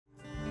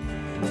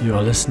You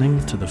are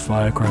listening to the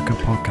Firecracker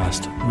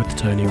Podcast with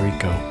Tony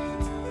Rico.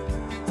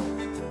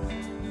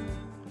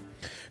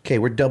 Okay,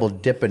 we're double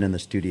dipping in the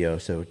studio,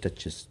 so that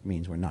just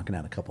means we're knocking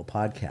out a couple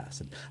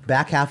podcasts. And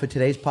back half of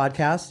today's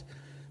podcast,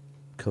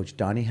 Coach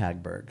Donnie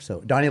Hagberg.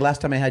 So, Donnie,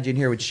 last time I had you in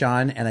here with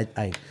Sean, and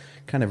I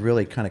kind of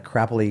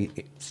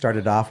crappily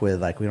started off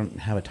with, like, we don't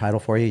have a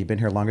title for you. You've been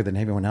here longer than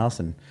everyone else,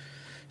 and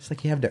it's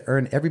like you have to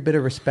earn every bit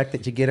of respect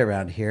that you get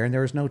around here, and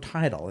there is no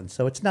title. And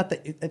so it's not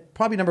that,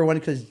 probably number one,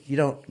 because you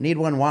don't need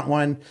one, want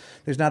one.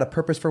 There's not a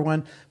purpose for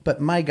one.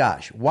 But my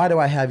gosh, why do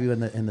I have you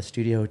in the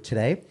studio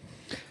today?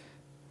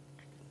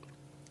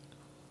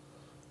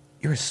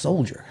 You're a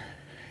soldier,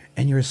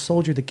 and you're a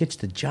soldier that gets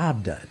the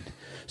job done.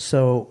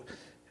 So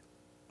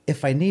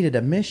if I needed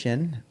a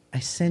mission, I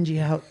send you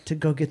out to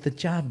go get the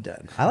job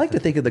done. I like to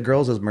think of the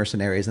girls as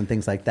mercenaries and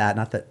things like that.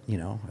 Not that, I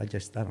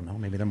don't know,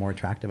 maybe they're more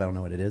attractive. I don't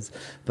know what it is.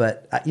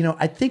 But,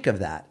 I think of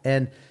that.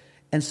 And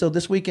so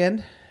this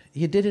weekend,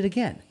 you did it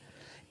again.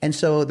 And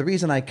so the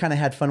reason I kind of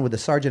had fun with the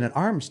sergeant at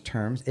arms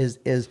terms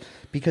is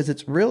because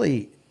it's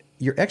really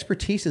your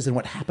expertise is in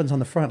what happens on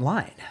the front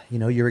line,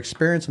 your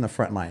experience on the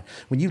front line.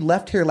 When you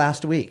left here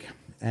last week,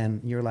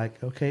 and you're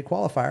like, okay,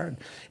 qualifier.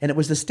 And it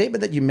was the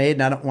statement that you made,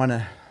 and I don't want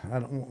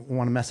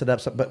to mess it up.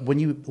 But when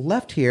you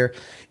left here,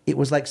 it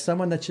was like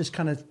someone that's just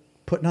kind of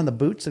putting on the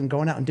boots and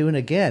going out and doing it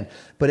again.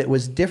 But it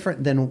was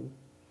different than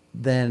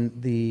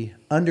the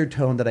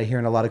undertone that I hear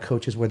in a lot of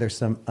coaches where there's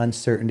some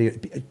uncertainty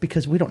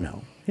because we don't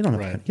know. You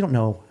don't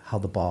know how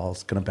the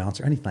ball's going to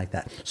bounce or anything like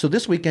that. So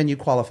this weekend you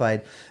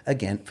qualified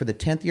again for the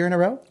 10th year in a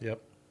row?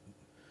 Yep.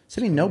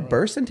 So no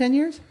births in 10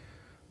 years?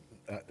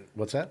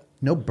 What's that?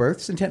 No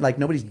births in 10, like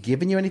nobody's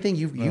given you anything.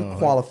 You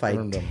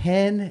qualified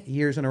 10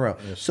 years in a row.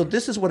 Yes, so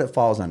this is what it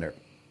falls under.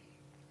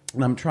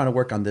 And I'm trying to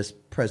work on this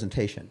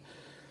presentation.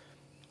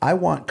 I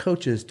want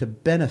coaches to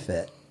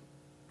benefit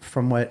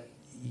from what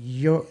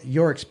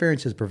your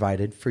experience has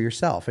provided for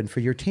yourself and for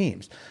your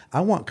teams.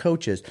 I want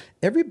coaches,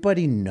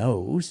 everybody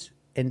knows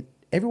and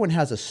everyone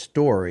has a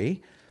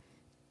story.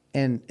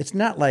 And it's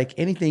not like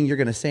anything you're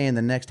going to say in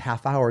the next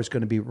half hour is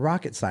going to be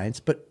rocket science.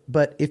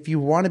 But if you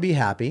want to be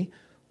happy,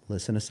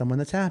 listen to someone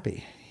that's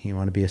happy. You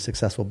want to be a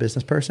successful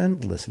business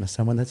person? Listen to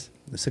someone that's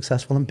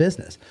successful in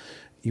business.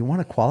 You want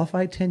to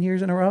qualify 10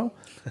 years in a row?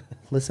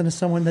 Listen to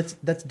someone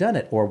that's done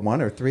it, or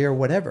 1 or 3 or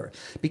whatever.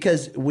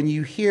 Because when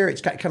you hear,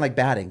 it's kind of like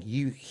batting.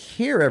 You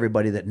hear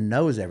everybody that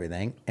knows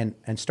everything, and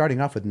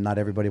starting off with not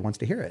everybody wants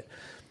to hear it.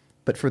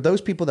 But for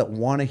those people that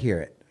want to hear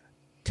it,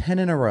 10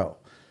 in a row,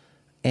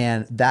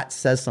 and that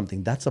says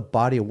something. That's a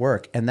body of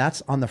work. And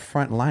that's on the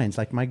front lines.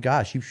 Like, my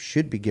gosh, you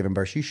should be giving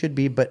birth. You should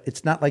be, but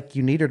it's not like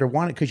you need it or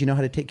want it because you know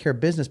how to take care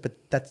of business. But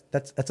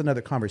that's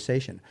another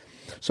conversation.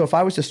 So if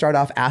I was to start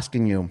off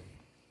asking you,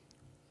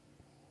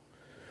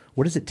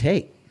 what does it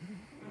take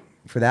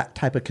for that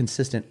type of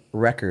consistent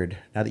record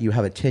now that you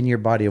have a 10-year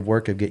body of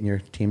work of getting your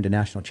team to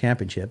national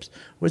championships?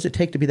 What does it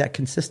take to be that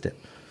consistent?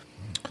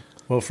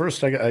 Well,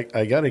 first,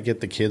 I got to get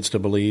the kids to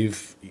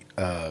believe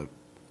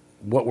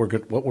what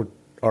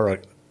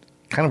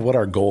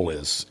our goal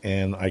is.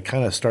 And I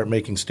kind of start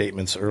making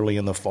statements early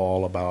in the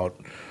fall about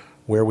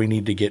where we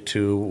need to get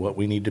to, what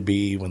we need to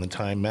be when the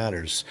time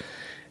matters.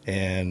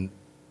 And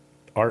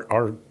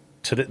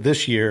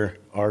this year,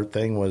 our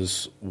thing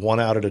was 1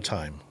 out at a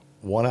time.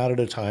 1 out at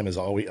a time is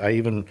all I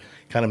even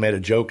kind of made a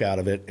joke out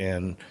of it.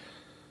 And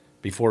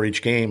before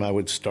each game, I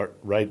would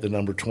write the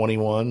number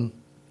 21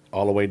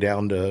 all the way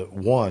down to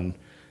 1.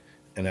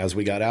 And as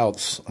we got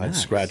outs, I'd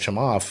scratch them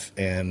off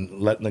and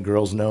letting the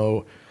girls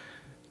know,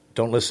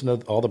 don't listen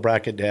to all the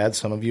bracket dads.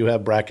 Some of you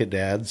have bracket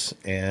dads,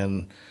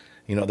 and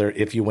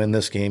if you win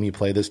this game, you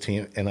play this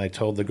team. And I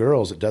told the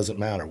girls, it doesn't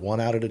matter. 1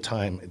 out at a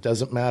time. It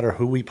doesn't matter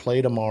who we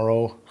play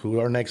tomorrow, who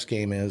our next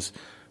game is.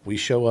 We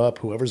show up.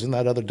 Whoever's in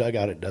that other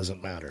dugout, it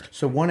doesn't matter.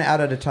 So 1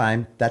 out at a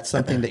time. That's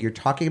something that you're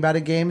talking about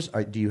at games.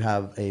 Or do you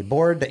have a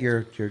board that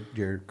you're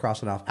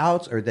crossing off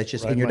outs, or that's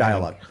just in your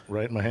dialogue?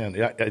 Right in my hand.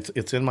 Yeah,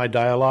 it's in my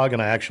dialogue,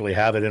 and I actually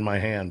have it in my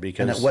hand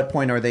because. And at what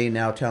point are they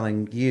now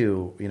telling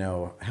you,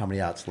 how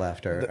many outs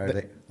left? Or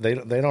are they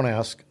don't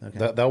ask.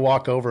 Okay. They'll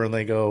walk over and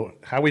they go,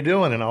 "How we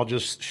doing?" And I'll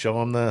just show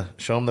them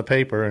the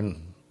paper,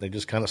 and they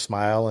just kind of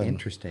smile. And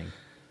interesting.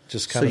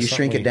 Just kind of. So you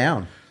shrink it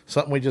down.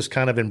 Something we just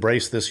kind of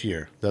embraced this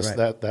year.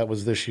 Right. That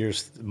was this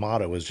year's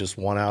motto, was just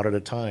 1 out at a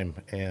time.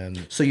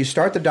 And so you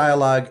start the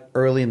dialogue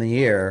early in the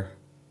year,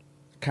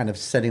 kind of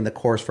setting the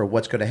course for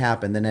what's going to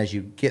happen. Then as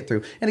you get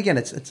through, and again,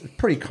 it's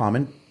pretty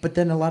common, but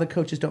then a lot of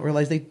coaches don't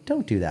realize they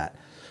don't do that.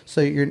 So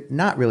you're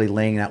not really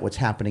laying out what's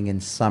happening in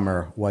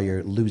summer while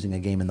you're losing a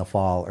game in the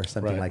fall or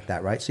something like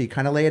that, right? So you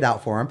kind of lay it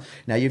out for them.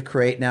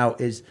 Now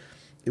is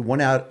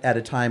 1 out at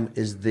a time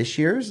is this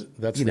year's?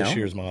 That's this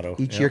year's motto.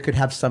 Each year could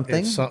have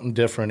something? It's something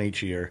different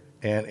each year.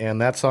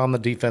 And that's on the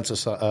defensive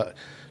side.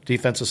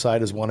 Defensive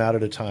side is 1 out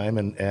at a time,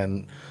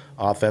 and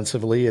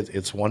offensively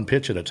it's 1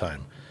 pitch at a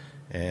time.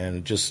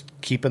 And just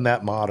keeping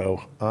that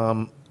motto.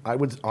 I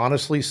would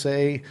honestly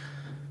say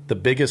the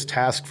biggest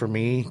task for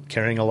me,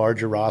 carrying a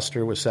larger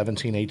roster with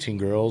 17, 18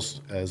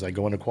 girls as I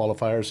go into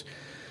qualifiers,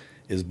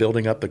 is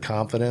building up the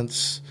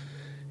confidence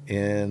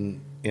in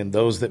in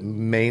those that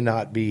may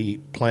not be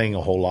playing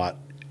a whole lot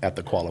at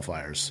the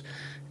qualifiers.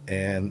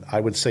 And I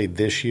would say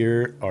this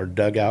year our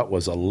dugout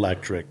was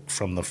electric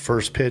from the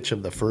first pitch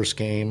of the first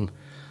game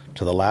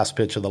to the last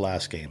pitch of the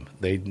last game.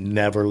 They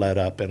never let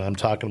up, and I'm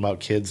talking about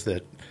kids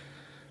that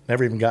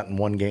never even gotten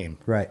one game.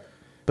 Right.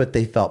 But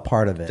they felt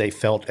part of it. They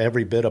felt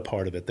every bit a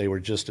part of it. They were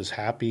just as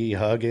happy,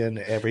 hugging,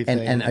 everything.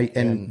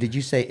 And did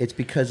you say it's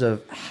because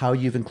of how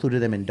you've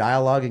included them in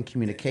dialogue and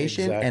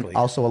communication, Exactly. and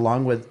also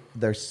along with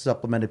their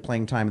supplemented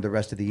playing time the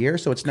rest of the year?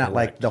 So it's not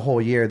like the whole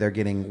year they're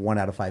getting 1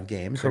 out of 5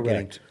 games.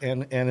 Correct.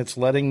 And it's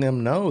letting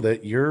them know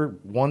that you're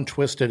one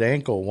twisted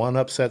ankle, one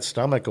upset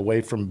stomach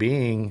away from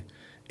being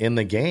in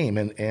the game.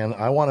 And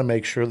I want to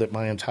make sure that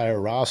my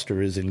entire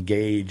roster is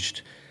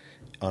engaged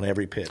on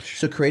every pitch.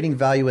 So creating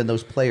value in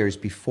those players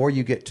before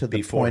you get to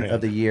the point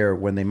of the year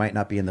when they might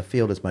not be in the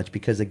field as much,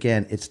 because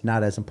again, it's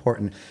not as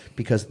important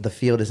because the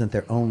field isn't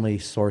their only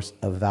source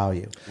of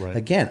value. Right.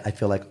 Again, I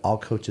feel like all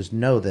coaches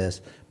know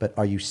this, but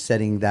are you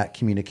setting that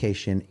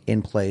communication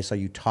in place? Are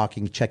you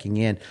talking, checking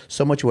in?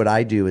 So much of what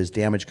I do is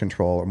damage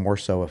control, or more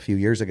so a few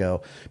years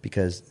ago,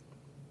 because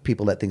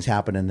people let things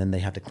happen and then they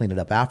have to clean it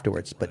up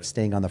afterwards. But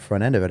staying on the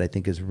front end of it, I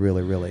think, is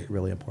really, really,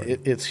 really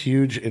important. It's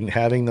huge in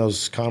having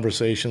those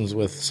conversations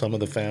with some of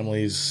the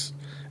families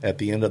at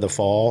the end of the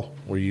fall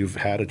where you've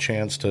had a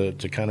chance to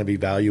kind of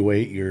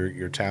evaluate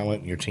your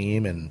talent and your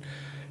team and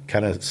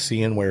kind of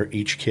seeing where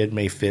each kid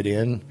may fit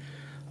in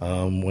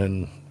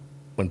when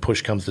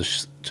push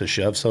comes to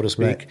shove, so to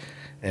speak, Right.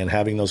 and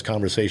having those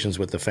conversations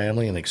with the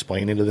family and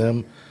explaining to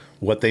them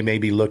what they may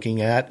be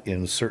looking at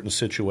in certain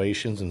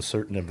situations and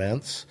certain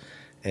events.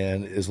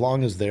 And as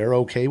long as they're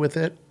okay with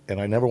it,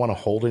 and I never want to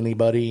hold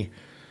anybody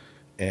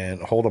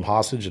and hold them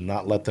hostage and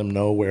not let them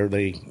know where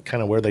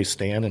they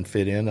stand and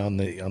fit in on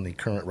the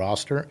current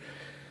roster,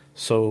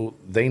 so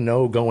they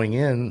know going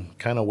in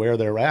kind of where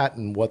they're at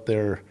and what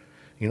they're,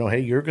 hey,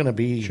 you're going to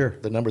be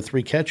the number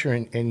 3 catcher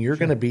and you're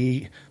going to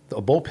be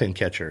a bullpen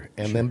catcher,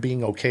 and them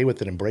being okay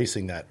with it,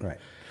 embracing that. Right.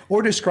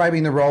 Or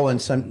describing the role in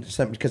some,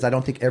 because I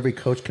don't think every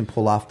coach can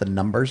pull off the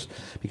numbers,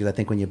 because I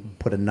think when you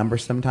put a number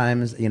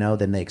sometimes,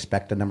 then they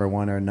expect a number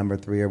 1 or a number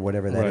 3 or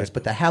whatever that is.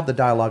 But to have the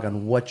dialogue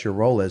on what your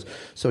role is.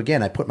 So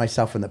again, I put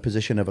myself in the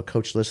position of a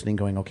coach listening,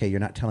 going, okay, you're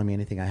not telling me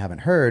anything I haven't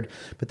heard,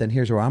 but then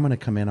here's where I'm going to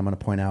come in. I'm going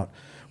to point out,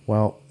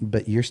 well,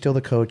 but you're still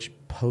the coach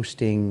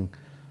posting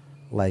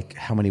like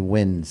how many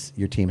wins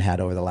your team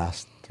had over the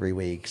last 3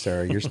 weeks,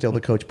 or you're still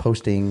the coach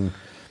posting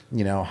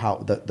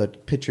how the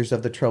pictures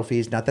of the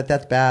trophies. Not that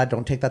that's bad.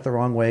 Don't take that the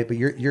wrong way. But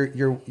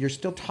you're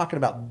still talking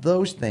about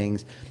those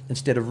things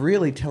instead of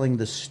really telling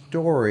the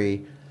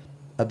story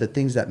of the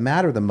things that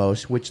matter the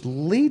most, which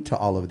lead to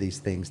all of these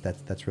things.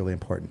 That's really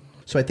important.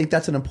 So I think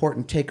that's an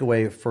important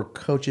takeaway for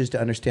coaches to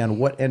understand,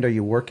 what end are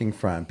you working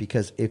from?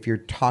 Because if you're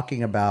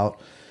talking about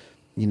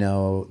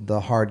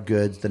the hard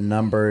goods, the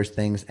numbers,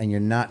 things, and you're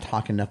not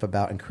talking enough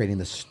about and creating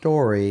the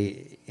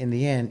story, in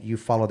the end, you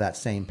follow that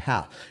same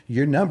path.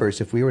 Your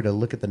numbers, if we were to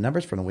look at the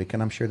numbers from the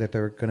weekend, I'm sure that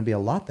there are going to be a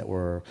lot that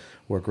were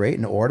great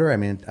in order. I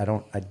mean, I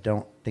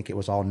don't think it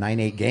was all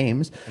 9-8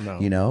 games.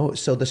 No.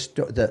 So all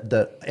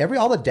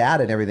the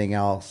data and everything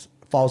else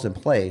falls in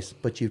place,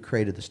 but you've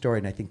created the story,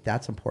 and I think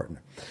that's important.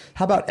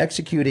 How about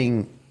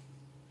executing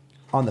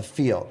on the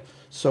field?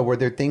 So were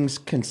there things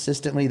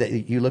consistently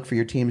that you look for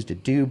your teams to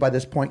do by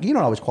this point? You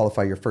don't always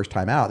qualify your first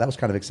time out. That was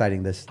kind of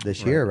exciting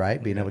this year,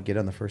 right? Being able to get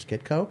on the first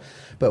get-go.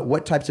 But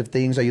what types of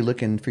things are you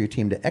looking for your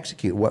team to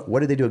execute? What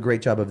did they do a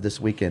great job of this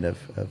weekend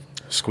of?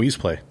 Squeeze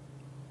play.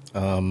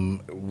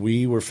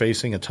 We were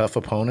facing a tough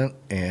opponent,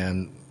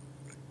 and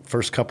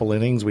first couple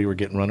innings we were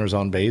getting runners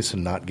on base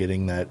and not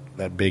getting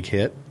that big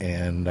hit,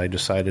 and I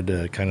decided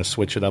to kind of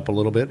switch it up a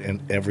little bit,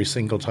 and every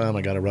single time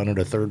I got a runner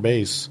to third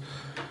base,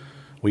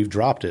 we've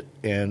dropped it.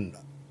 And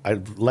I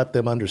let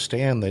them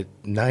understand that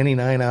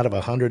 99 out of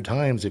 100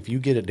 times, if you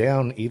get it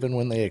down, even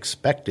when they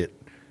expect it,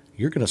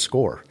 you're going to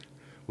score.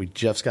 We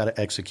just got to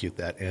execute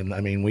that. And,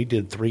 I mean, we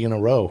did 3 in a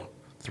row,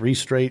 3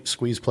 straight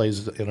squeeze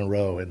plays in a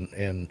row.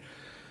 And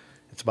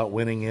it's about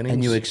winning innings.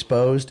 And you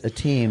exposed a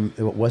team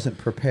that wasn't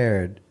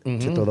prepared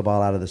to throw the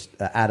ball out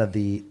of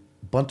the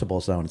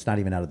buntable zone. It's not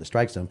even out of the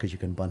strike zone, because you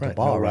can bunt a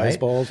ball, no right? rise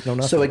balls, no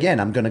nothing. So again,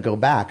 I'm going to go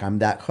back. I'm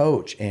that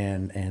coach,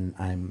 and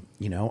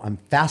I'm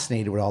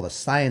fascinated with all the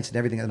science and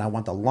everything, and I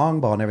want the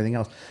long ball and everything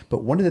else.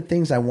 But one of the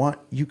things I want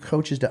you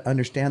coaches to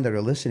understand that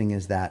are listening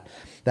is that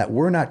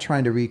we're not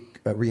trying to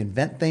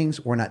reinvent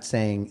things. We're not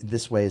saying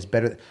this way is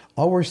better.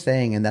 All we're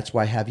saying, and that's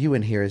why I have you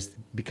in here, is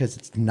because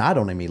it's not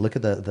only me. Look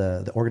at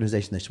the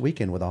organization this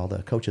weekend with all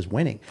the coaches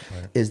winning,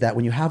 is that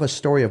when you have a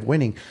story of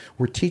winning,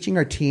 we're teaching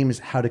our teams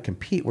how to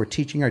compete. We're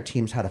teaching our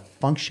teams how to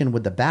function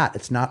with the bat.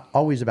 It's not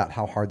always about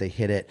how hard they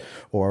hit it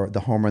or the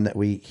home run that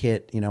we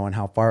hit, and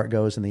how far it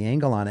goes and the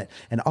angle on it.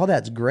 And all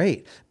that's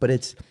great, but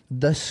it's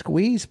the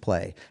squeeze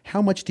play.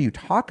 How much do you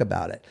talk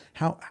about it?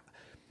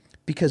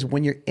 Because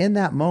when you're in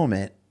that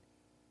moment,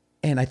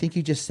 and I think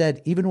you just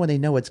said, even when they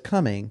know it's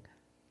coming,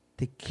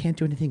 they can't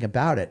do anything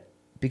about it.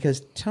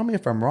 Because tell me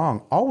if I'm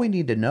wrong, all we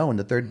need to know in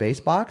the third base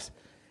box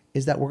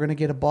is that we're going to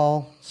get a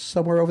ball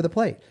somewhere over the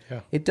plate.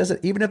 Yeah. It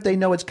doesn't, even if they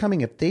know it's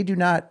coming, if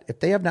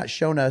they have not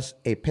shown us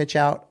a pitch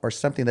out or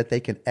something that they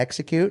can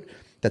execute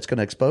that's going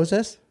to expose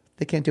us,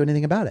 they can't do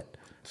anything about it.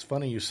 It's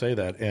funny you say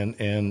that,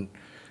 and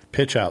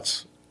pitch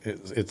outs.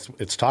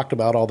 It's talked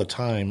about all the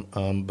time,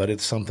 but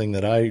it's something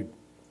that I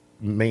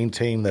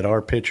maintain that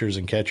our pitchers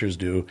and catchers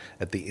do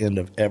at the end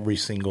of every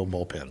single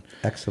bullpen.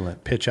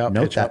 Excellent. Pitch out,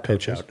 Note pitch out, that,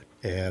 pitch coaches. out,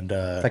 and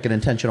Like an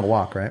intentional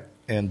walk, right?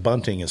 And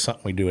bunting is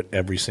something we do at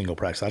every single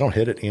practice. I don't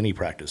hit at any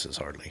practices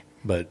hardly,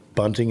 but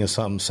bunting is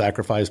something.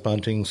 Sacrifice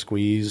bunting,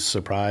 squeeze,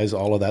 surprise,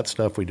 all of that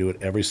stuff we do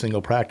at every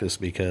single practice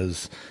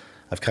because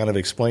I've kind of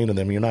explained to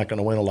them you're not going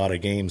to win a lot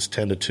of games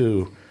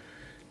 10-2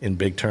 in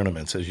big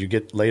tournaments. As you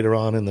get later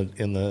on in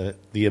the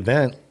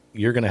event,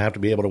 you're going to have to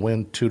be able to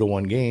win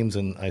 2-1 games.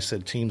 And I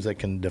said teams that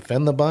can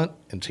defend the bunt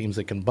and teams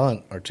that can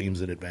bunt are teams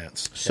that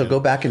advance. So go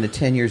back into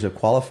 10 years of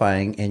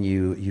qualifying, and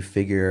you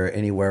figure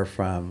anywhere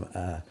from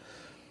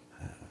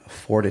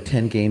 4 to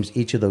 10 games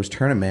each of those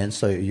tournaments.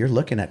 So you're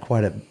looking at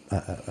quite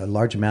a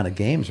large amount of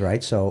games,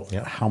 right? So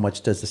how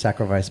much does the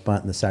sacrifice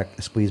bunt and the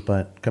squeeze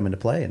bunt come into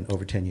play in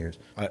over 10 years?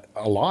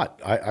 A lot.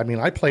 I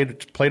mean, I play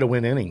to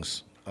win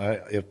innings.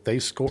 If they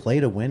score, play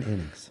to win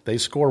innings. They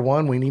score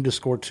 1, we need to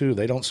score 2.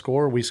 They don't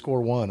score, we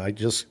score 1.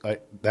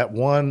 That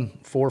 1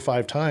 4 or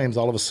 5 times,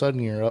 all of a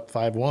sudden you're up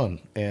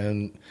 5-1,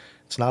 and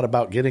it's not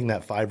about getting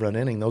that 5-run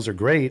inning. Those are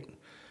great.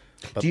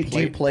 Do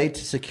you play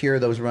to secure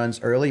those runs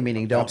early?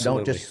 Meaning don't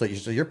just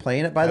so you're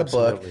playing it by the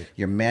book.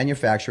 You're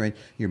manufacturing.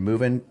 You're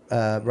moving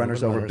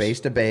runners over base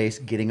to base,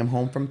 getting them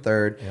home from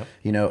third.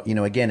 Yep. You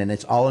know again, and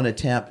it's all an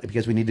attempt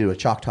because we need to do a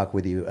chalk talk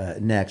with you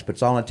next. But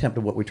it's all an attempt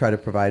of what we try to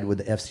provide with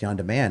the FC On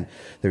Demand.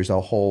 There's a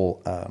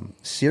whole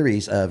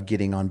series of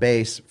getting on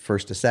base,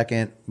 first to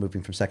second,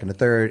 moving from second to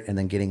third, and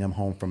then getting them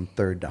home from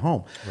third to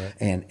home.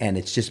 Right. And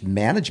it's just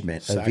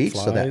management of each.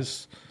 Flies. So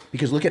that.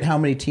 Because look at how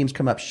many teams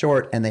come up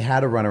short and they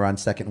had a runner on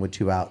second with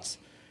 2 outs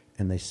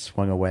and they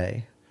swung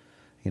away,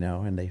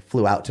 and they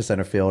flew out to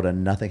center field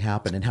and nothing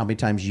happened. And how many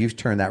times you've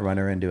turned that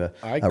runner into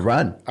a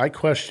run? I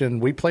question,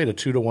 we played a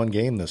 2-1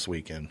 game this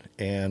weekend,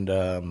 and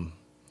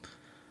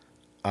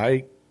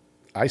I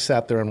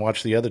sat there and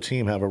watched the other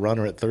team have a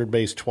runner at third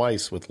base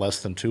twice with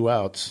less than 2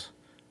 outs.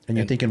 And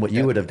you're thinking what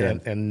you would have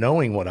done. And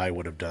knowing what I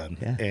would have done.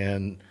 Yeah.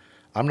 And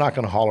I'm not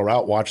going to holler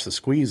out, watch the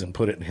squeeze, and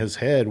put it in his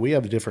head. We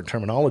have a different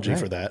terminology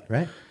for that.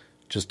 Right.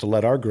 Just to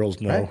let our girls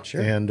know. Right,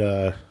 sure. And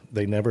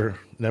they never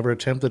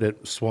attempted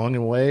it, swung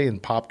away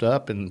and popped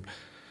up, and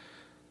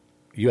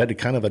you had to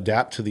kind of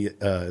adapt to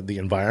the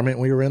environment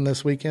we were in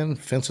this weekend.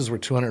 Fences were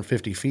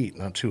 250 feet,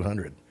 not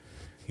 200.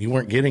 You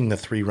weren't getting the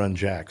 3-run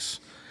jacks.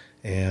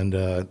 And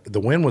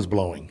the wind was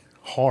blowing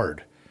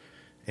hard.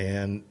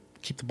 And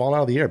keep the ball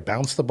out of the air,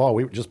 bounce the ball.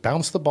 We just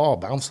bounce the ball,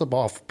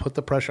 put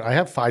the pressure. I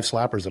have 5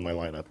 slappers in my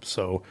lineup.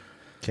 So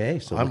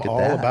I'm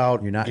all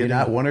about you're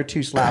not 1 or 2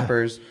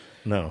 slappers.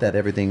 No. That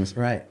everything's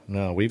right.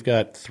 No, we've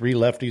got 3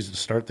 lefties to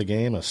start the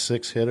game, a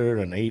 6-hitter,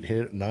 an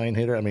 8-hitter,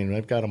 9-hitter. I mean,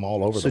 I've got them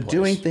all over the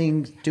place.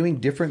 So doing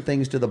different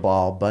things to the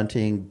ball,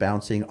 bunting,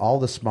 bouncing, all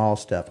the small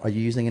stuff. Are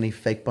you using any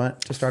fake bunt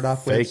to start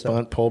off with? Fake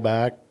bunt, pull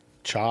back,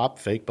 chop,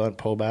 fake bunt,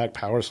 pull back,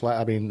 power slap.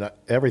 I mean,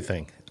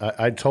 everything.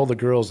 I told the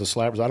girls, the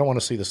slappers, I don't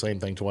want to see the same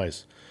thing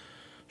twice.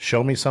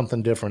 Show me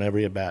something different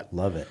every at bat.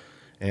 Love it.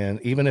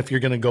 And even if you're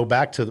going to go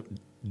back to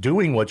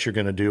doing what you're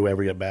going to do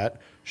every at bat,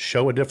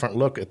 show a different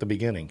look at the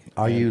beginning.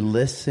 Are you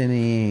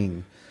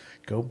listening?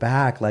 Go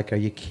back. Like, are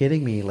you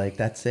kidding me? Like,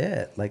 that's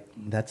it.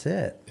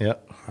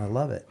 Yep. I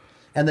love it.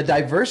 And the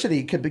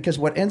diversity because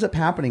what ends up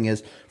happening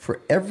is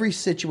for every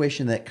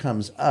situation that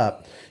comes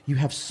up, you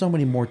have so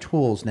many more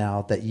tools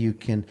now that you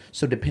can.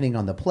 So depending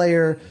on the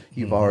player,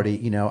 you've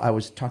already, I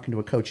was talking to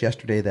a coach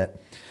yesterday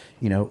that,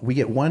 we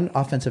get 1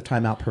 offensive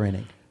timeout per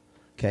inning.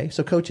 Okay.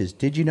 So coaches,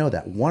 did you know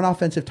that 1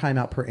 offensive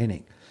timeout per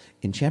inning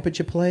in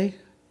championship play,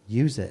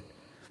 use it.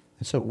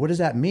 And so what does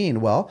that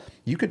mean? Well,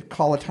 you could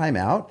call a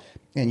timeout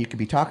and you could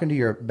be talking to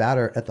your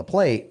batter at the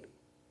plate,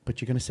 but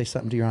you're going to say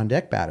something to your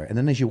on-deck batter. And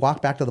then as you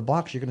walk back to the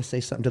box, you're going to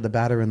say something to the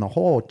batter in the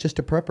hole just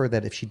to prep her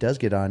that if she does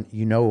get on,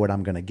 you know what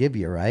I'm going to give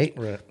you, right?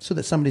 So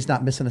that somebody's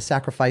not missing a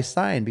sacrifice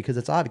sign because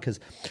it's odd. Because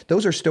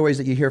those are stories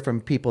that you hear from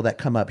people that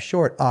come up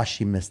short. Oh,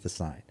 she missed the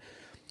sign.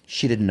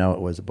 She didn't know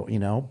it was a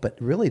but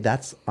really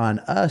that's on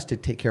us to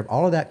take care of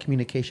all of that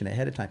communication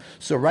ahead of time.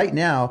 So right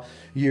now,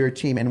 your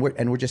team, and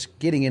we're just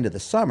getting into the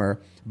summer,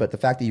 but the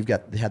fact that you've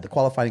had the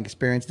qualifying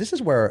experience, this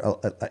is where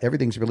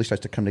everything's really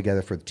starts to come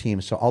together for the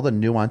team. So all the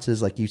nuances,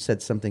 like you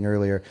said something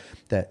earlier,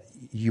 that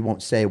you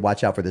won't say,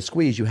 watch out for the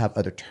squeeze, you have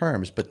other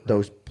terms, but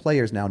those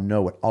players now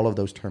know what all of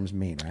those terms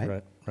mean,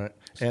 right? Right.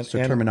 And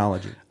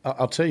terminology.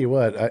 I'll tell you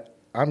what,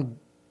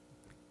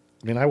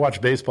 I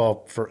watched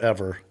baseball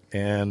forever,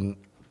 and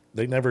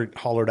they never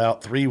hollered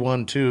out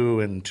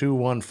 3-1-2 and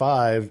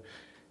 2-1-5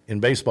 in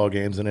baseball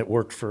games, and it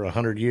worked for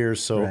 100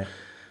 years. So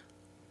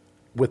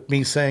with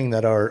me saying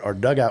that our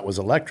dugout was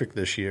electric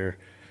this year,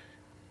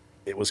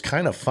 it was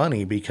kind of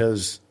funny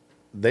because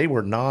they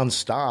were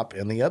nonstop,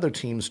 and the other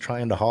team's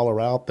trying to holler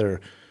out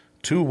their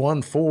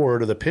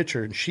 2-1-4 to the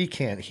pitcher, and she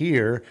can't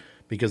hear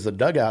because the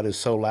dugout is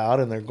so loud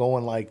and they're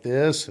going like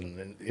this,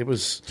 and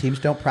teams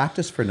don't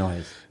practice for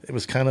noise. It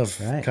was kind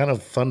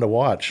of fun to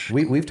watch.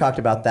 We've talked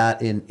about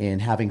that in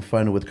having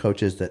fun with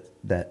coaches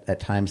that at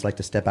times like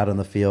to step out on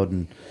the field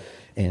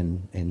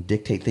and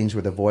dictate things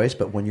with their voice.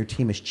 But when your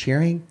team is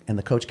cheering and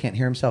the coach can't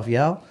hear himself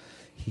yell,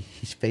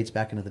 he fades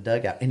back into the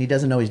dugout and he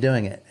doesn't know he's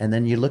doing it. And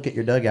then you look at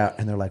your dugout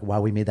and they're like,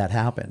 "Wow, we made that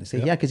happen." You say,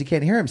 "Yeah, because he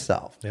can't hear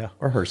himself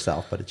or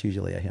herself," but it's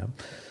usually a him.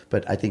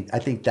 But I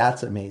think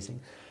that's amazing.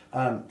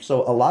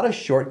 So a lot of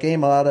short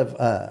game, a lot of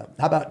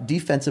how about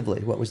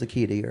defensively? What was the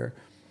key to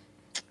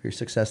your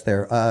success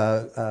there?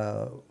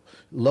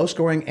 Low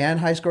scoring and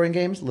high scoring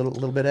games, a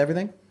little bit of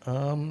everything.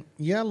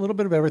 Yeah, a little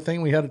bit of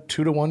everything. We had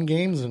 2-1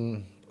 games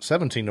and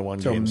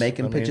 17-1 so games. So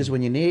making pitches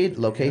when you need,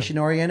 location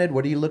oriented.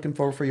 What are you looking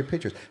for your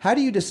pitchers? How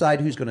do you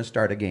decide who's going to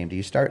start a game? Do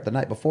you start the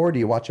night before? Do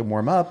you watch them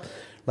warm up?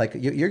 Like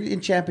you're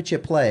in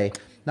championship play,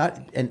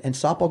 and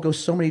softball goes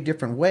so many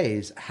different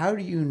ways. How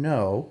do you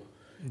know?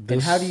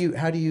 And how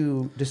do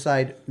you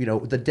decide,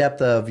 the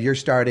depth of your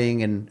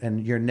starting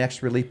and your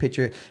next relief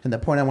pitcher? And the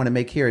point I want to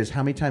make here is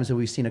how many times have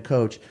we seen a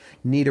coach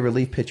need a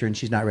relief pitcher and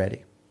she's not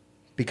ready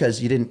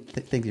because you didn't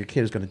think your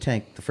kid was going to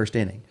tank the first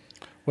inning?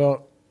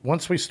 Well,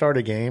 once we start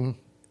a game,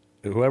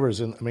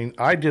 whoever's in,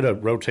 I did a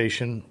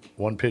rotation,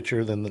 one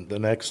pitcher, then the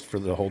next for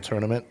the whole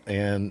tournament.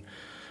 And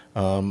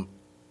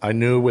I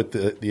knew with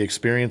the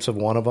experience of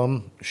one of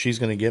them, she's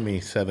going to give me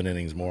 7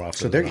 innings more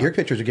often. So your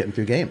pitchers are getting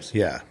through games.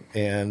 Yeah.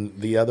 And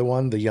the other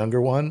one, the younger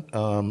one,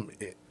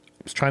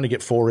 was trying to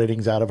get 4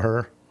 innings out of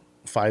her,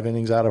 5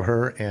 innings out of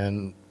her,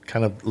 and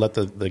kind of let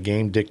the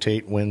game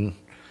dictate when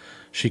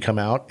she come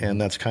out.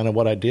 And that's kind of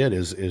what I did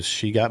is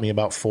she got me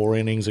about 4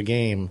 innings a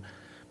game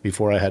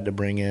before I had to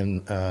bring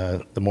in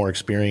the more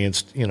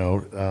experienced,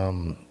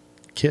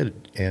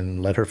 kid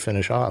and let her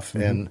finish off.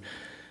 Mm-hmm. And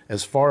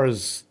as far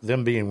as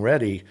them being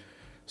ready,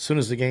 as soon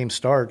as the game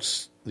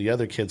starts, the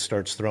other kid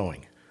starts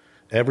throwing.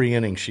 Every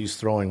inning she's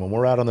throwing. When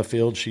we're out on the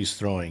field, she's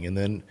throwing. And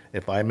then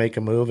if I make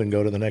a move and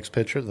go to the next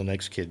pitcher, the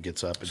next kid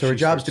gets up. And so her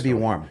job's to be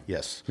warm.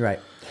 Yes. Right.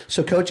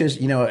 So coaches,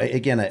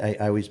 again, I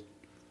always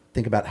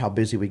think about how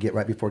busy we get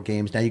right before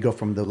games. Now you go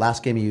from the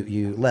last game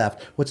you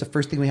left. What's the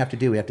first thing we have to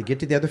do? We have to get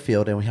to the other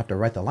field and we have to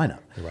write the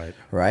lineup. Right.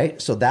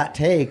 Right? So that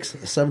takes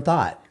some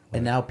thought.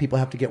 And now people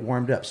have to get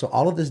warmed up. So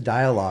all of this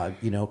dialogue,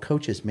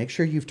 coaches, make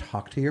sure you've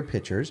talked to your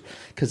pitchers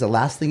because the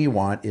last thing you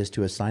want is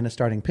to assign a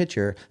starting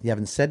pitcher. You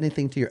haven't said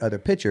anything to your other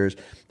pitchers.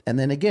 And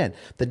then again,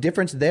 the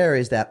difference there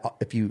is that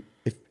if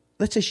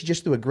let's say she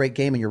just threw a great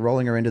game and you're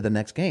rolling her into the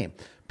next game,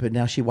 but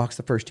now she walks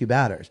the first 2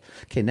 batters.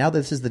 Okay, now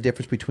this is the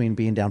difference between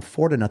being down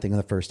 4-0 in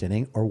the first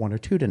inning or 1 or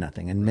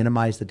 2-0 and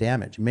minimize the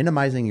damage.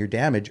 Minimizing your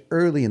damage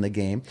early in the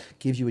game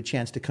gives you a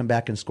chance to come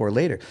back and score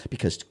later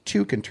because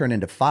 2 can turn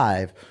into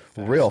 5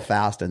 real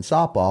fast in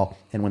softball.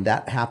 And when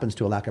that happens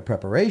to a lack of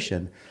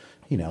preparation,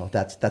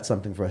 that's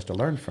something for us to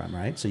learn from,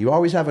 right? So you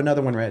always have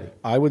another one ready.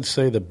 I would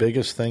say the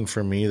biggest thing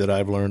for me that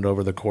I've learned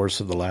over the course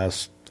of the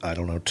last,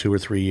 2 or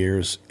 3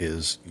 years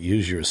is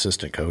use your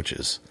assistant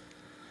coaches.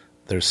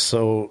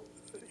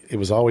 It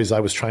was always,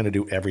 I was trying to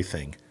do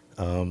everything.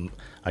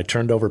 I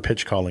turned over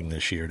pitch calling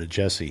this year to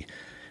Jesse.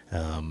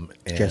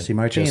 Jesse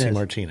Martinez. Jesse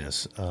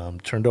Martinez.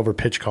 Turned over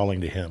pitch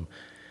calling to him.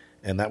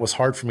 And that was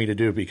hard for me to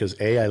do because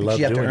A, I love doing it.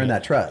 You have to earn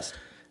that trust.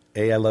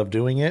 A, I love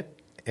doing it.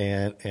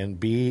 And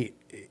B,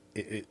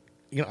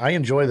 I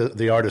enjoy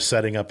the art of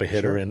setting up a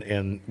hitter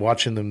and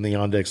watching them in the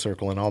on-deck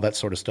circle and all that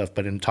sort of stuff.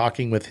 But in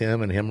talking with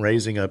him and him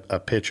raising a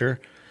pitcher.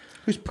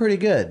 Who's pretty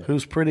good.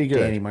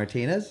 Danny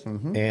Martinez.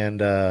 Mm-hmm.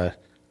 And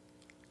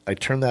I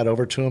turned that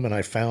over to him, and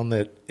I found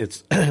that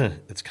it's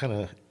kind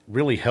of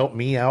really helped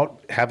me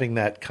out having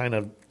that kind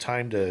of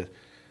time to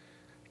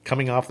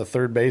coming off the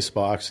third base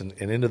box and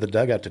into the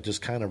dugout to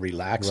just kind of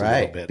relax a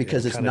little bit.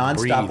 Because it's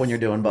nonstop when you're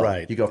doing both.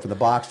 Right. You go from the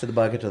box to the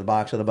bucket to the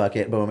box to the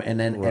bucket, boom, and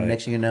then and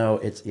next thing you know,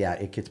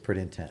 it gets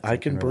pretty intense. I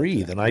can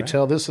breathe, and I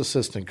tell this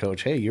assistant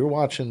coach, hey, you're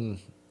watching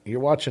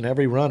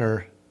every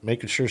runner,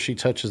 making sure she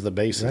touches the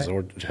bases,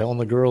 or telling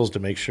the girls to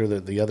make sure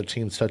that the other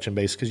team's touching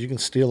base because you can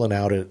steal an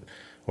out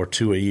or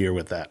 2 a year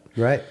with that.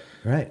 Right.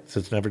 So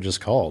it's never just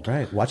called.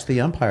 Right. Watch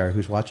the umpire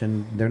who's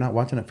watching. They're not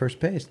watching at first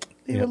base.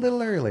 Leave a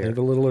little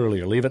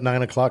earlier. Leave at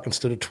 9 o'clock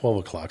instead of 12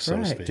 o'clock, so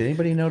to speak. Did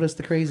anybody notice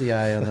the crazy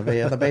eye on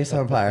the base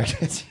umpire?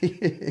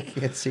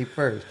 Can't see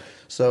first.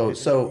 So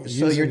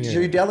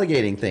you're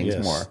delegating things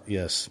more.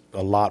 Yes,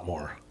 a lot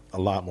more.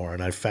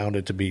 And I found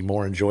it to be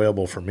more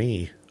enjoyable for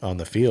me on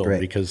the field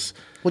because.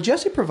 Well,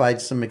 Jesse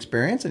provides some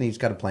experience, and he's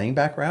got a playing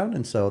background,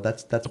 and so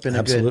that's been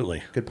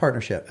a good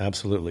partnership.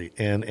 Absolutely,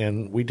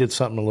 and we did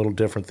something a little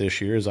different this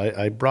year. Is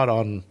I brought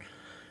on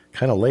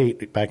kind of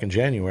late back in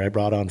January. I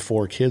brought on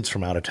 4 kids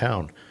from out of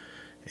town,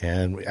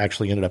 and we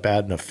actually ended up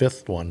adding a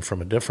 5th one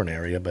from a different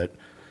area. But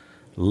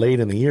late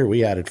in the year,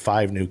 we added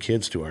 5 new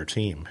kids to our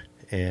team,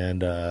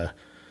 and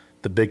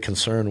the big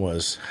concern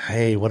was,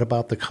 hey, what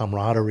about the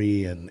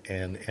camaraderie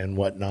and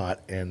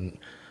whatnot? And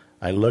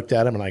I looked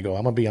at him and I go,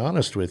 I'm gonna be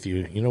honest with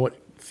you. You know what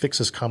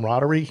fixes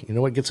camaraderie? You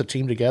know what gets a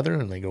team together?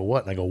 And they go,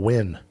 what? And I go,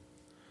 win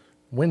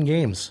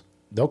games.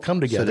 They'll come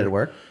together. So did it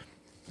work?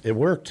 It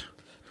worked.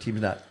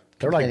 Team's not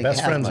They're like containing best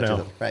as friends much now. of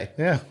them. Right.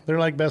 Yeah, they're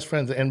like best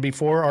friends. And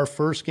before our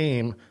first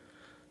game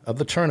of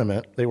the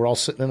tournament, they were all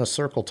sitting in a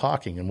circle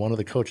talking, and one of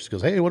the coaches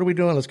goes, "Hey, what are we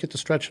doing? Let's get to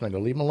stretching." I go,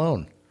 "Leave them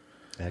alone."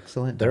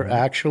 Excellent. They're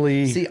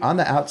actually See, on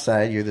the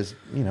outside, you're this,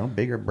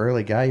 bigger,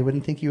 burly guy. You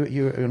wouldn't think you.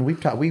 And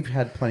we've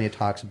had plenty of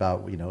talks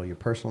about, your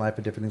personal life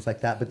and different things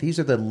like that. But these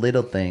are the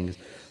little things.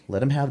 Let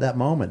them have that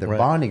moment. They're Right.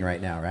 bonding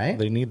right now, right?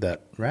 They need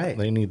that. Right.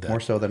 They need that. More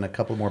so than a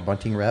couple more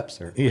bunting reps.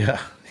 Or Yeah.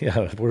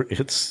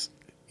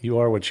 You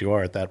are what you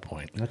are at that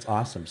point. That's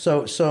awesome.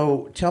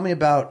 So tell me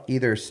about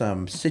either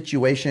some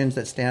situations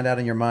that stand out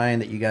in your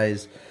mind that you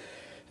guys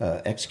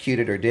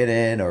executed or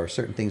didn't, or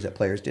certain things that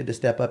players did to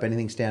step up.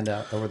 Anything stand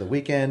out over the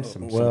weekend?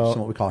 Some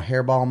what we call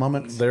hairball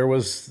moments. There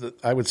was,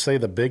 I would say,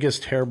 the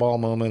biggest hairball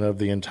moment of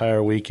the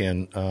entire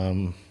weekend.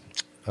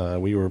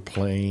 We were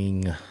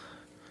playing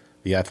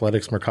the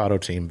Athletics Mercado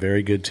team,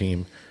 very good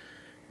team,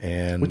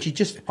 and which you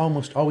just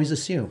almost always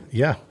assume.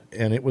 Yeah,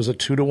 and it was a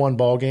 2-1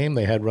 ball game.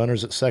 They had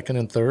runners at second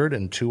and third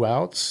and 2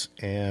 outs,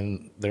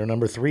 and their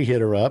number 3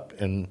 hit her up,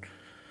 and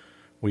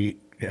we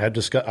had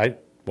discussed. I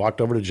walked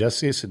over to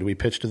Jesse. I said, "Do we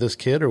pitch to this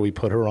kid or we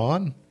put her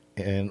on?"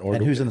 And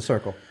who's in the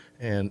circle?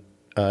 And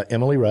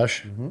Emily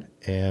Rush,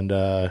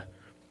 and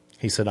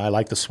he said, "I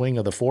like the swing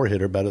of the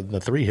 4-hitter better than the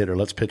 3-hitter.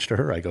 Let's pitch to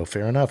her." I go,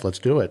 "Fair enough, let's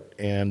do it."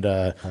 And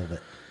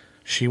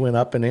she went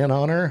up and in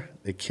on her.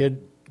 The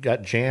kid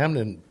got jammed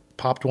and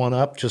popped one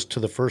up just to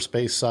the first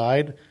base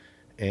side,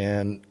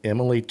 and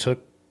Emily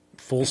took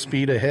full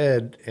speed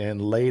ahead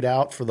and laid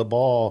out for the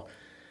ball.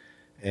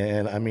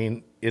 And, I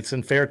mean, it's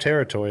in fair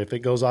territory. If it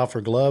goes off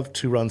her glove,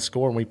 2-run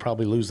score, and we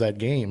probably lose that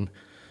game.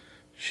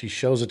 She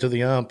shows it to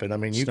the ump, and, I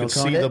mean, you could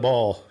see the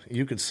ball.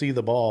 You could see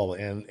the ball,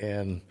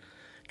 and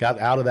got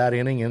out of that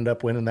inning, ended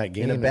up winning that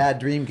game. In a bad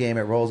dream game,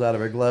 it rolls out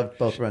of her glove,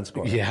 both runs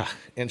score. Yeah,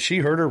 and she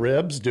hurt her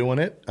ribs doing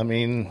it. I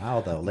mean,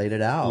 wow, though, laid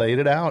it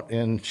out,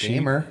 and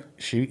gamer.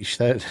 She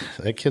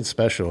that kid's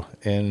special,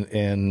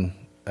 and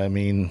I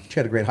mean, she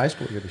had a great high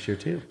school year this year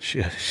too.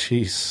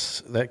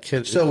 She's that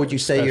kid. So, would you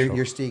say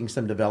you're seeing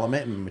some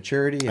development and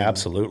maturity? And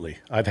absolutely,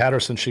 I've had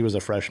her since she was a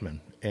freshman,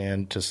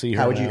 and to see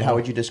her. How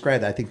would you describe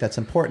that? I think that's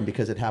important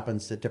because it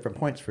happens at different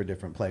points for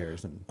different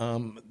players.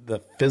 And the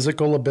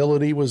physical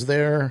ability was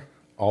there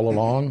all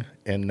along,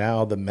 and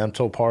now the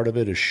mental part of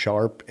it is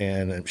sharp,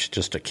 and she's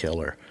just a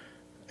killer.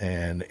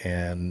 And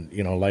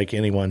like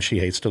anyone, she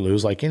hates to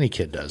lose, like any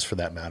kid does for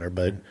that matter.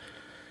 But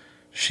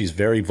she's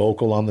very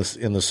vocal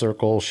in the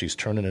circle. She's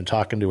turning and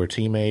talking to her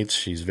teammates.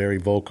 She's very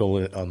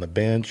vocal on the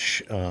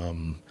bench.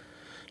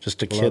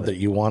 Just a kid that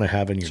you want to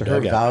have in your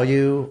dugout. Her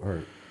value,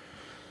 or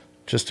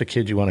just a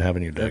kid you want to have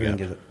in your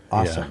dugout.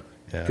 Awesome.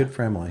 Yeah. Good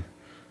for Emily.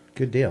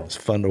 Good deal. It's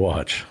fun to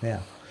watch. Yeah.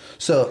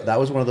 So that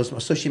was one of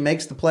those. So she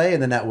makes the play,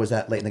 and then was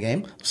that late in the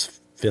game?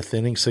 5th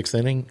inning, 6th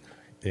inning.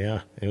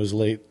 Yeah, it was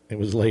late. It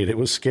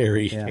was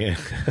scary. Yeah.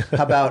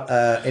 How about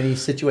any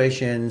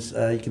situations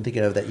you can think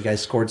of that you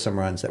guys scored some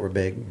runs that were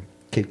big?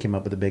 Kid came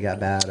up with a big at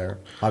bat, or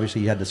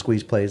obviously you had the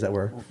squeeze plays that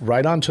were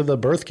right onto the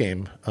birth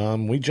game.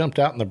 We jumped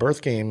out in the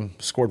birth game,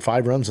 scored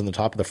 5 runs in the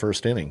top of the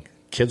 1st inning.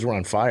 Kids were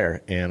on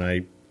fire,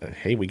 and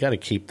hey, we got to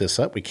keep this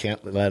up. We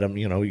can't let them.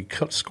 You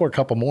score a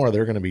couple more,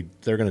 they're going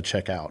to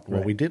check out.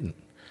 Well, we didn't.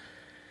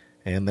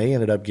 And they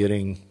ended up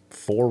getting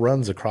 4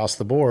 runs across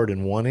the board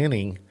in 1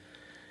 inning,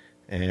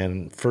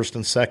 and 1st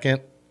and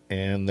 2nd,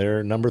 and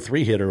their number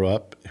 3 hitter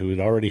up, who had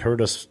already hurt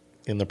us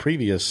in the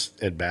previous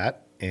at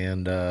bat,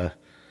 and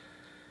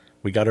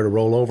we got her to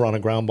roll over on a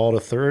ground ball to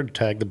 3rd,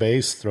 tag the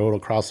base, throw it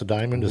across the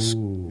diamond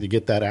to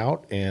get that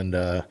out,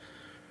 and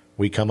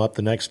we come up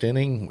the next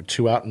inning,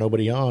 2 out,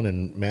 nobody on,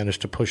 and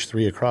managed to push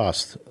 3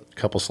 across. A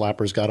couple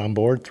slappers got on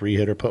board, 3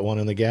 hitter put 1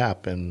 in the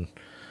gap, and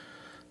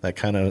that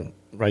kind of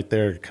right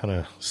there kind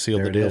of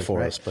sealed the deal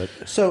for us. But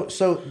so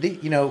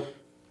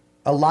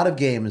a lot of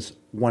games,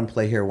 one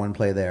play here, one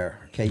play there.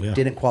 Okay, you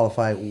didn't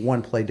qualify,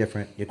 one play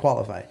different, you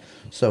qualify.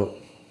 So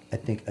I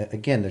think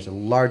again, there's a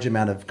large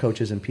amount of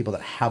coaches and people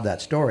that have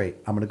that story.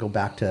 I'm going to go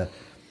back to,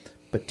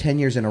 but 10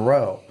 years in a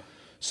row.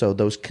 So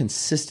those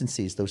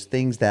consistencies, those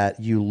things that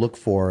you look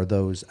for,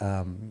 those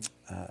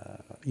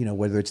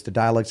whether it's the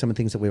dialogue, some of the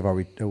things that we've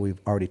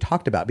already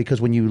talked about.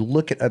 Because when you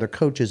look at other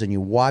coaches and you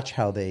watch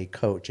how they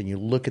coach and you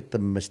look at the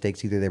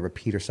mistakes, either they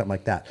repeat or something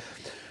like that.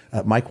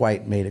 Mike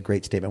White made a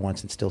great statement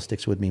once and still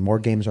sticks with me. More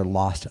games are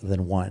lost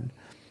than won.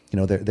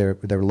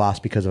 They're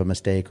lost because of a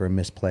mistake or a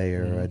misplay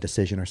or a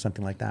decision or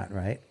something like that,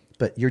 right?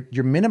 But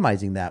you're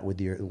minimizing that with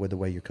the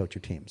way you coach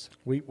your teams.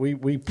 We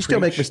still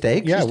make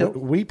mistakes. Yeah,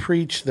 we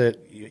preach that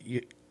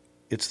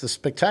it's the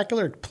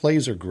spectacular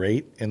plays are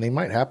great, and they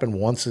might happen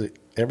once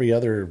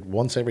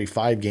every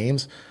 5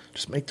 games.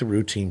 Just make the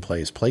routine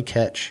plays, play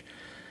catch,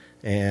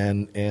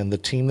 and the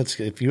team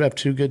if you have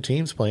 2 good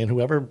teams playing,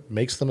 whoever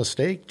makes the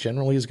mistake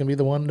generally is going to be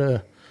the one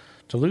to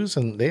lose.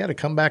 And they had a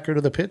comebacker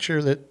to the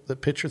pitcher that the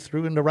pitcher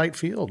threw into right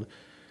field.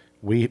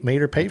 We made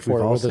her pay for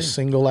it with a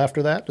single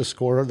after that to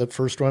score the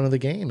first run of the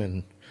game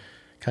and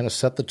kind of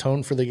set the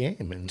tone for the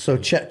game. And so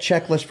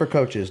checklist for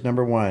coaches.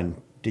 Number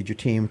 1, did your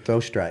team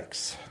throw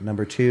strikes?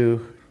 Number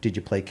 2, did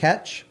you play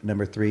catch?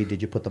 Number 3,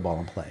 did you put the ball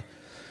in play?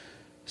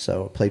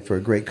 So played for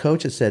a great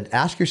coach. It said,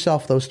 ask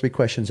yourself those 3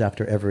 questions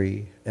after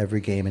every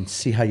game and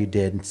see how you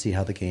did and see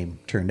how the game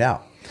turned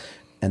out.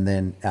 And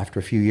then after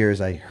a few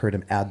years, I heard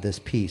him add this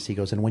piece. He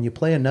goes, and when you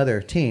play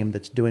another team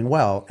that's doing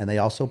well, and they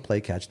also play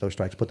catch, throw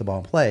strikes, put the ball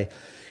in play,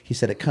 he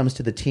said it comes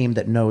to the team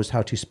that knows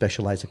how to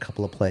specialize a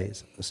couple of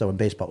plays. So in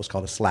baseball, it was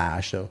called a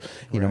slash. So,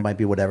 it might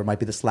be whatever. It might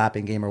be the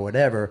slapping game or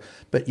whatever.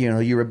 But,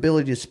 your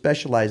ability to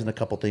specialize in a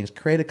couple things,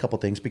 create a couple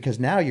things, because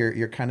now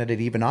you're kind of at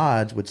even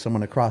odds with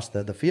someone across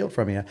the field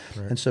from you.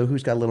 Right. And so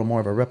who's got a little more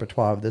of a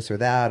repertoire of this or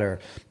that, or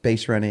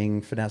base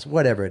running, finesse,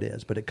 whatever it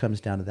is. But it comes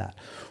down to that.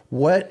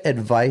 What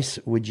advice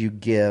would you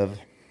give?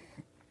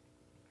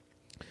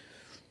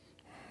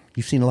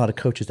 You've seen a lot of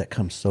coaches that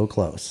come so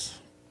close,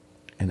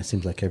 and it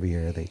seems like every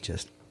year they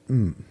just,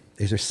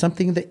 is there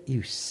something that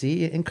you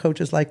see in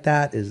coaches like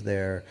that? Is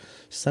there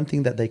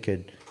something that they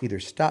could either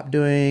stop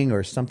doing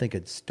or something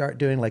could start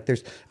doing? Like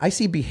I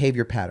see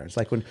behavior patterns.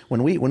 Like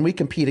when we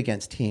compete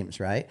against teams,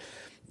 right?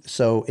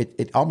 So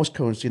it almost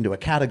goes into a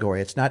category.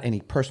 It's not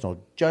any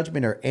personal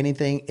judgment or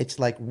anything. It's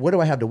like, what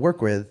do I have to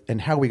work with, and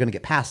how are we going to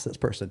get past this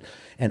person?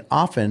 And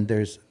often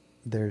there's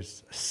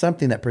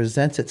something that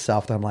presents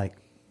itself that I'm like,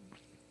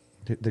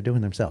 they're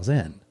doing themselves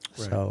in.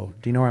 Right. So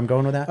do you know where I'm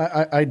going with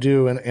that? I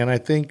do, and I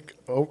think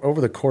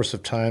over the course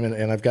of time,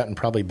 and I've gotten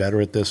probably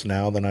better at this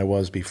now than I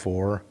was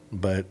before,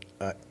 but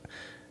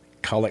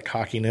call it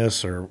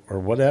cockiness or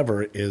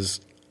whatever,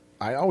 is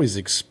I always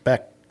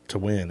expect to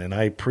win, and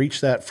I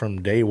preach that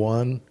from day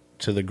one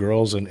to the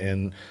girls,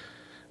 and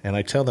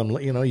I tell them,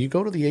 you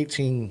go to the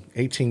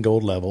 18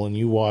 gold level and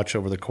you watch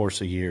over the course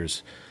of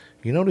years.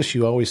 You notice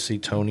you always see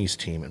Tony's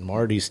team and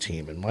Marty's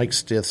team and Mike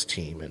Stith's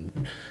team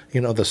and,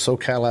 the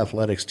SoCal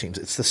Athletics teams.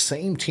 It's the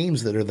same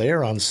teams that are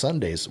there on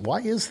Sundays. Why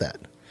is that?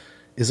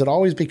 Is it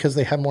always because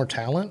they have more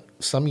talent?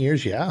 Some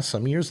years, yeah.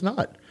 Some years,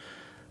 not.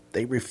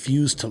 They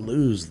refuse to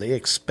lose. They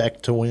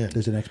expect to win.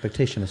 There's an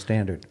expectation, a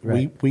standard.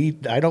 Right?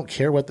 I don't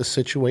care what the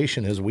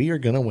situation is. We are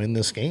going to win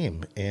this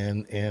game.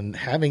 And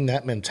having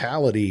that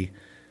mentality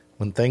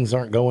when things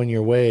aren't going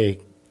your way,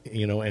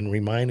 and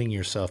reminding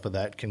yourself of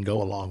that can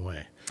go a long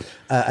way.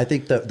 I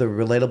think the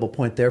relatable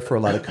point there for a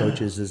lot of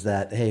coaches is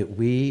that, hey,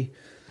 we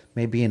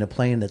may be in a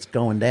plane that's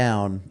going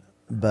down,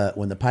 but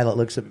when the pilot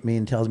looks at me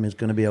and tells me it's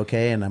going to be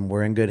okay and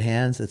we're in good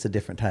hands, it's a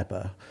different type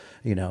of,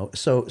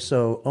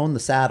 so own the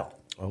saddle,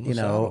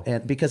 saddle.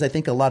 And because I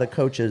think a lot of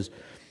coaches,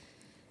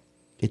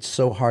 it's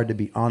so hard to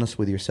be honest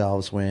with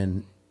yourselves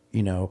when,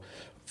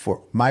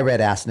 for my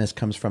red assness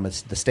comes from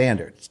the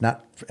standard. It's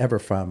not ever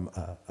from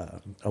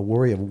a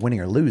worry of winning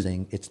or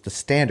losing. It's the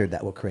standard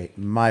that will create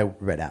my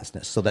red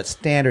assness. So that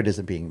standard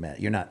isn't being met.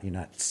 You're not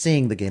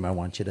seeing the game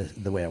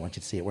the way I want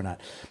you to see it. We're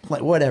not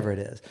playing, whatever it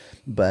is.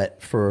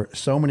 But for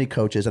so many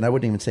coaches, and I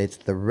wouldn't even say it's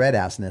the red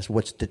assness,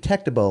 what's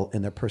detectable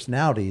in their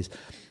personalities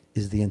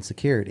is the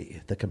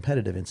insecurity, the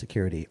competitive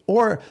insecurity,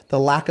 or the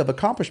lack of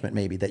accomplishment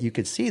maybe that you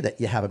could see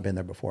that you haven't been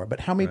there before.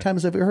 But how many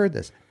times have you heard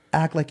this?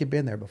 Act like you've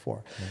been there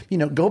before.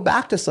 Yeah. Go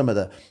back to some of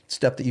the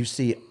stuff that you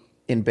see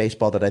in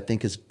baseball that I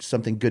think is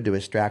something good to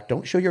extract.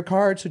 Don't show your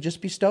cards, so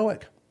just be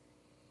stoic.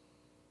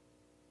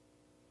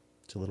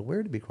 It's a little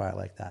weird to be quiet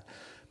like that.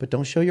 But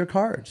don't show your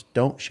cards.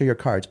 Don't show your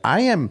cards.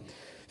 I am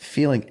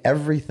feeling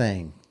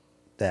everything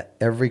that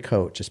every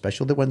coach,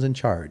 especially the ones in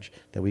charge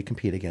that we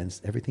compete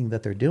against, everything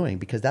that they're doing,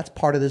 because that's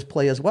part of this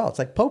play as well. It's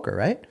like poker,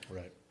 right?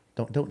 Right.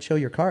 Don't show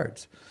your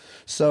cards.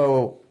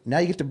 So now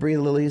you get to breathe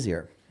a little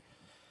easier.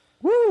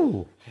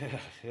 Woo!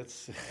 Yeah,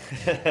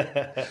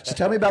 So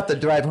tell me about the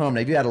drive home.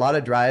 Now, you had a lot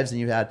of drives, and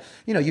you've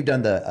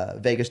done the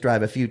Vegas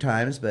drive a few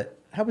times, but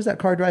how was that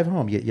car drive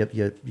home?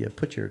 You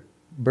put your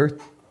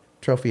berth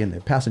trophy in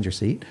the passenger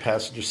seat.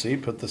 Passenger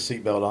seat, put the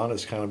seatbelt on.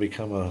 It's kind of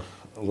become a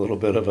little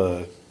bit of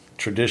a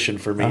tradition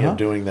for me of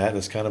doing that, and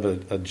it's kind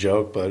of a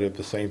joke, but at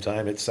the same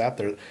time, it sat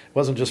there. It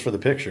wasn't just for the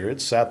picture. It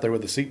sat there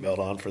with the seatbelt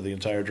on for the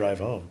entire drive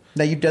home.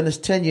 Now, you've done this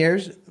 10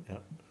 years. Yeah.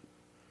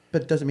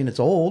 But it doesn't mean it's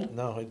old.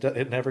 No,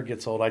 it never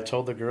gets old. I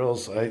told the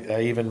girls,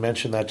 I even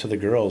mentioned that to the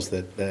girls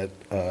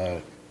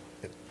that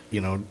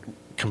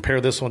compare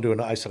this one to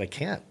another. I said, I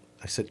can't.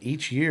 I said,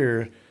 each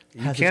year,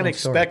 you can't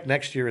expect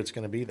next year it's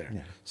going to be there.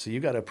 Yeah. So you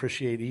got to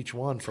appreciate each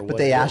one for what it is.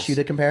 But they asked you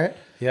to compare it?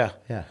 Yeah.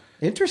 Yeah.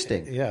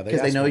 Interesting. Yeah.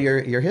 Because they know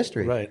your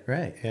history. Right.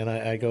 Right. And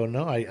I go,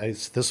 no,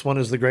 this one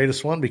is the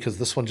greatest one because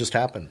this one just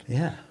happened.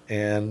 Yeah.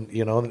 And,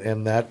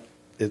 and that,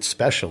 it's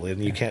special,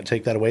 and you can't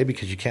take that away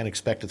because you can't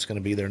expect it's going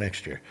to be there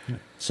next year.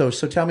 So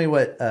tell me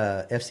what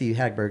FC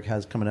Hagberg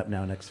has coming up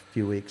now next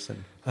few weeks.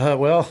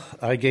 Well,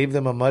 I gave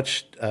them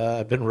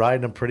I've been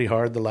riding them pretty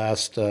hard the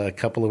last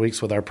couple of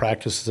weeks. With our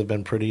practices have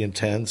been pretty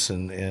intense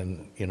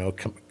and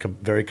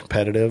very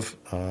competitive,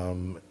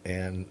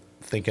 and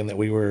thinking that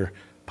we were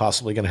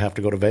possibly going to have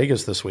to go to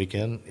Vegas this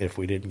weekend if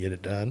we didn't get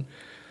it done.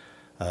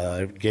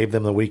 Gave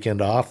them the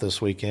weekend off this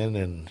weekend,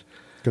 and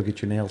go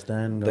get your nails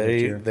done.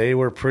 They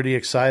were pretty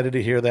excited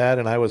to hear that,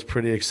 and I was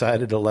pretty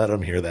excited to let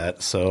them hear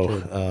that.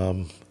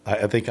 So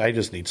I think I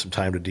just need some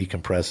time to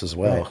decompress as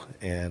well. Right.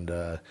 And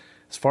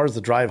as far as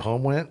the drive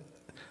home went,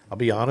 I'll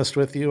be honest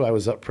with you, I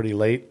was up pretty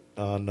late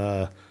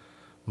on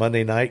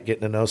Monday night,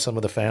 getting to know some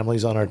of the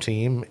families on our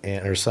team,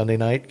 or Sunday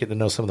night, getting to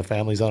know some of the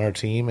families on our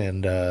team,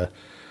 and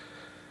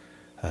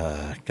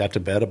got to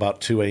bed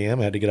about 2 a.m.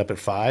 I had to get up at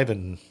 5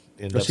 and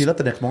So you left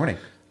the next morning.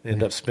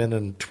 Ended up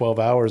spending 12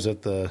 hours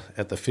at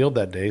the field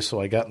that day.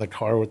 So I got in the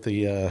car with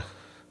the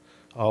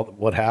all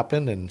what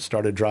happened and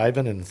started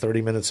driving. And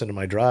 30 minutes into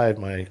my drive,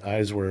 my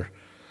eyes were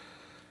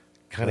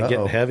kind of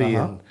getting heavy,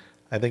 and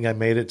I think I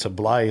made it to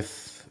Blythe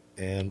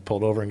and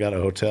pulled over and got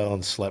a hotel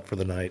and slept for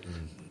the night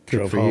and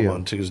drove home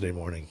on Tuesday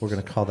morning. We're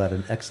going to call that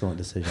an excellent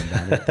decision,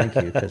 Donnie. Thank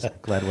you, because I'm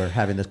glad we're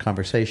having this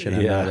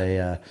conversation.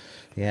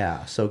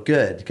 Yeah. So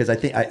good, because I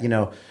think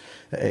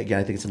again,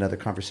 I think it's another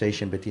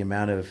conversation, but the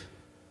amount of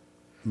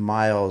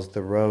miles,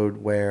 the road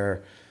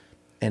where,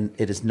 and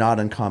it is not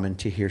uncommon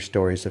to hear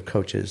stories of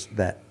coaches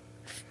that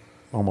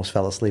almost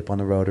fell asleep on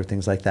the road or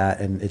things like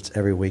that, and it's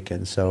every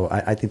weekend. So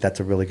I think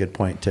that's a really good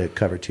point to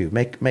cover too.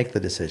 Make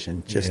the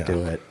decision. Just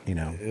do it.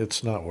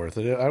 It's not worth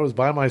it. I was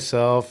by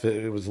myself.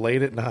 It was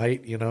late at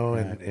night,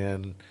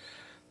 and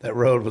that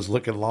road was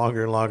looking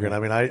longer and longer. And I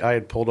mean, I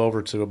had pulled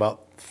over to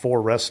about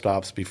 4 rest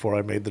stops before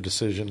I made the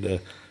decision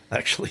to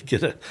actually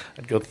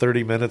I'd go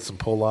 30 minutes and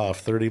pull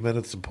off, 30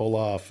 minutes and pull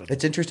off.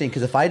 It's interesting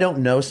because if I don't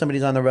know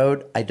somebody's on the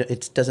road,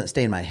 it doesn't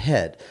stay in my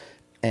head.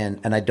 And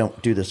I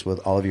don't do this with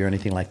all of you or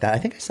anything like that. I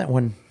think I sent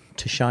one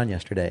to Sean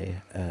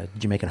yesterday.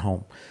 Did you make it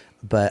home?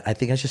 But I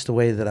think that's just the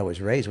way that I was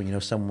raised. When you know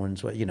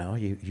someone's,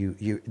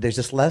 you there's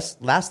this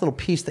last little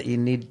piece that you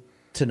need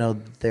to know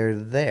they're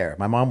there.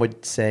 My mom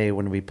would say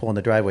when we pull in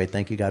the driveway,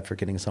 "Thank you, God, for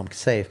getting us home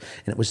safe."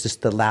 And it was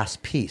just the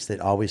last piece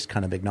that always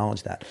kind of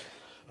acknowledged that.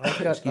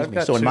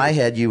 So in my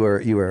head, you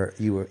were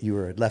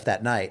left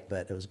that night,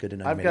 but it was good to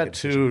know. I've got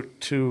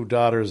two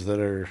daughters that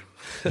are.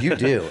 You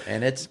do,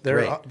 and it's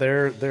great.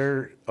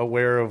 They're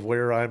aware of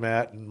where I'm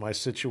at and my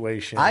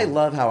situation. I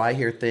love how I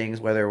hear things,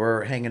 whether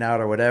we're hanging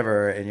out or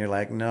whatever, and you're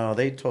like, "No,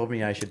 they told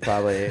me I should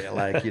probably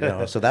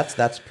So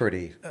that's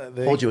pretty.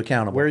 Hold you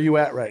accountable. Where are you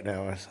at right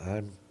now?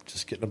 I'm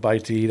just getting a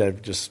bite to eat.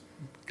 I've just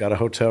got a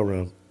hotel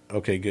room.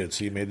 Okay, good.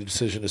 So you made the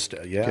decision to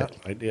stay. Yeah, good.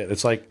 I did.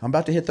 It's like I'm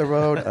about to hit the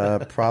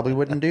road. Probably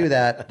wouldn't do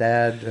that,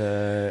 Dad.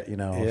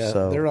 Yeah,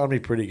 so they're on me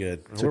pretty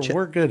good. So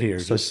we're good here.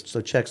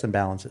 So checks and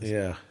balances.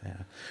 Yeah.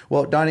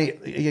 Well, Donnie,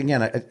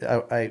 again,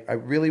 I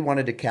really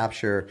wanted to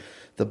capture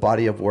the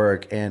body of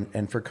work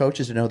and for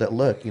coaches to know that,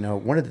 look,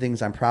 one of the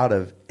things I'm proud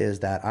of is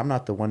that I'm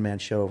not the one-man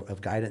show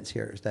of guidance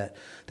here, is that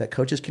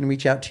coaches can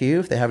reach out to you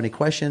if they have any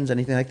questions,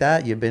 anything like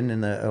that. You've been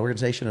in the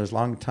organization as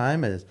long a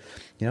time as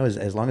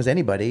long as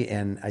anybody,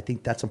 and I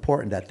think that's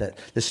important, that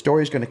the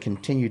story is going to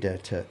continue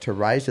to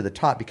rise to the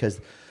top,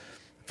 because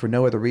for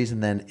no other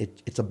reason than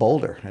it's a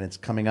boulder, and it's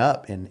coming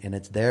up, and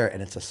it's there,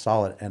 and it's a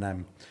solid, and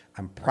I'm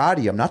proud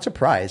of you. I'm not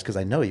surprised because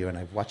I know you and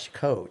I've watched you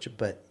coach,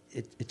 but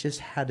it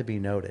just had to be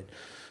noted.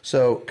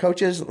 So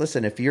coaches,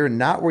 listen, if you're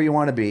not where you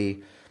want to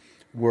be,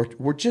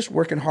 we're just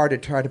working hard to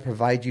try to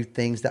provide you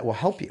things that will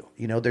help you.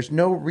 There's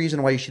no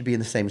reason why you should be in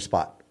the same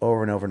spot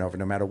over and over and over,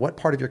 no matter what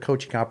part of your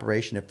coaching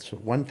operation. If it's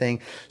one thing,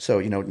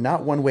 so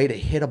not one way to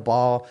hit a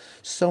ball,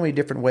 so many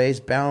different ways: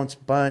 bounce,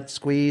 bunt,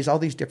 squeeze, all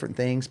these different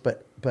things.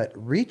 But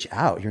reach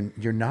out.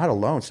 You're not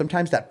alone.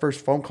 Sometimes that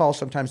first phone call,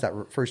 sometimes that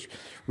first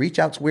reach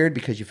out's weird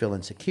because you feel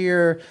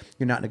insecure.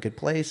 You're not in a good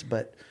place,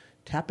 but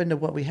tap into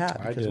what we have,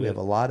 because we have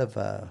a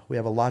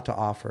lot to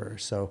offer.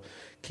 So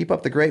keep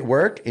up the great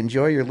work.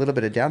 Enjoy your little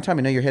bit of downtime.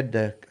 I know you're headed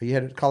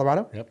to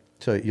Colorado. Yep.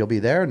 So you'll be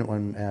there,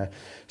 and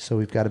so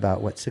we've got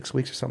about 6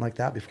 weeks or something like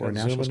that before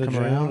Nationals come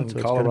around. So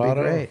it's going to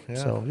be great. Yeah.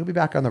 So you'll be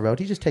back on the road.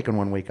 He's just taking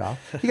 1 week off.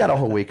 He got a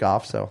whole week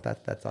off, so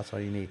that's all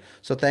you need.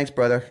 So thanks,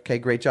 brother. Okay,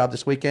 great job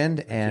this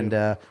weekend, and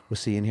we'll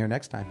see you in here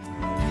next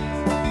time.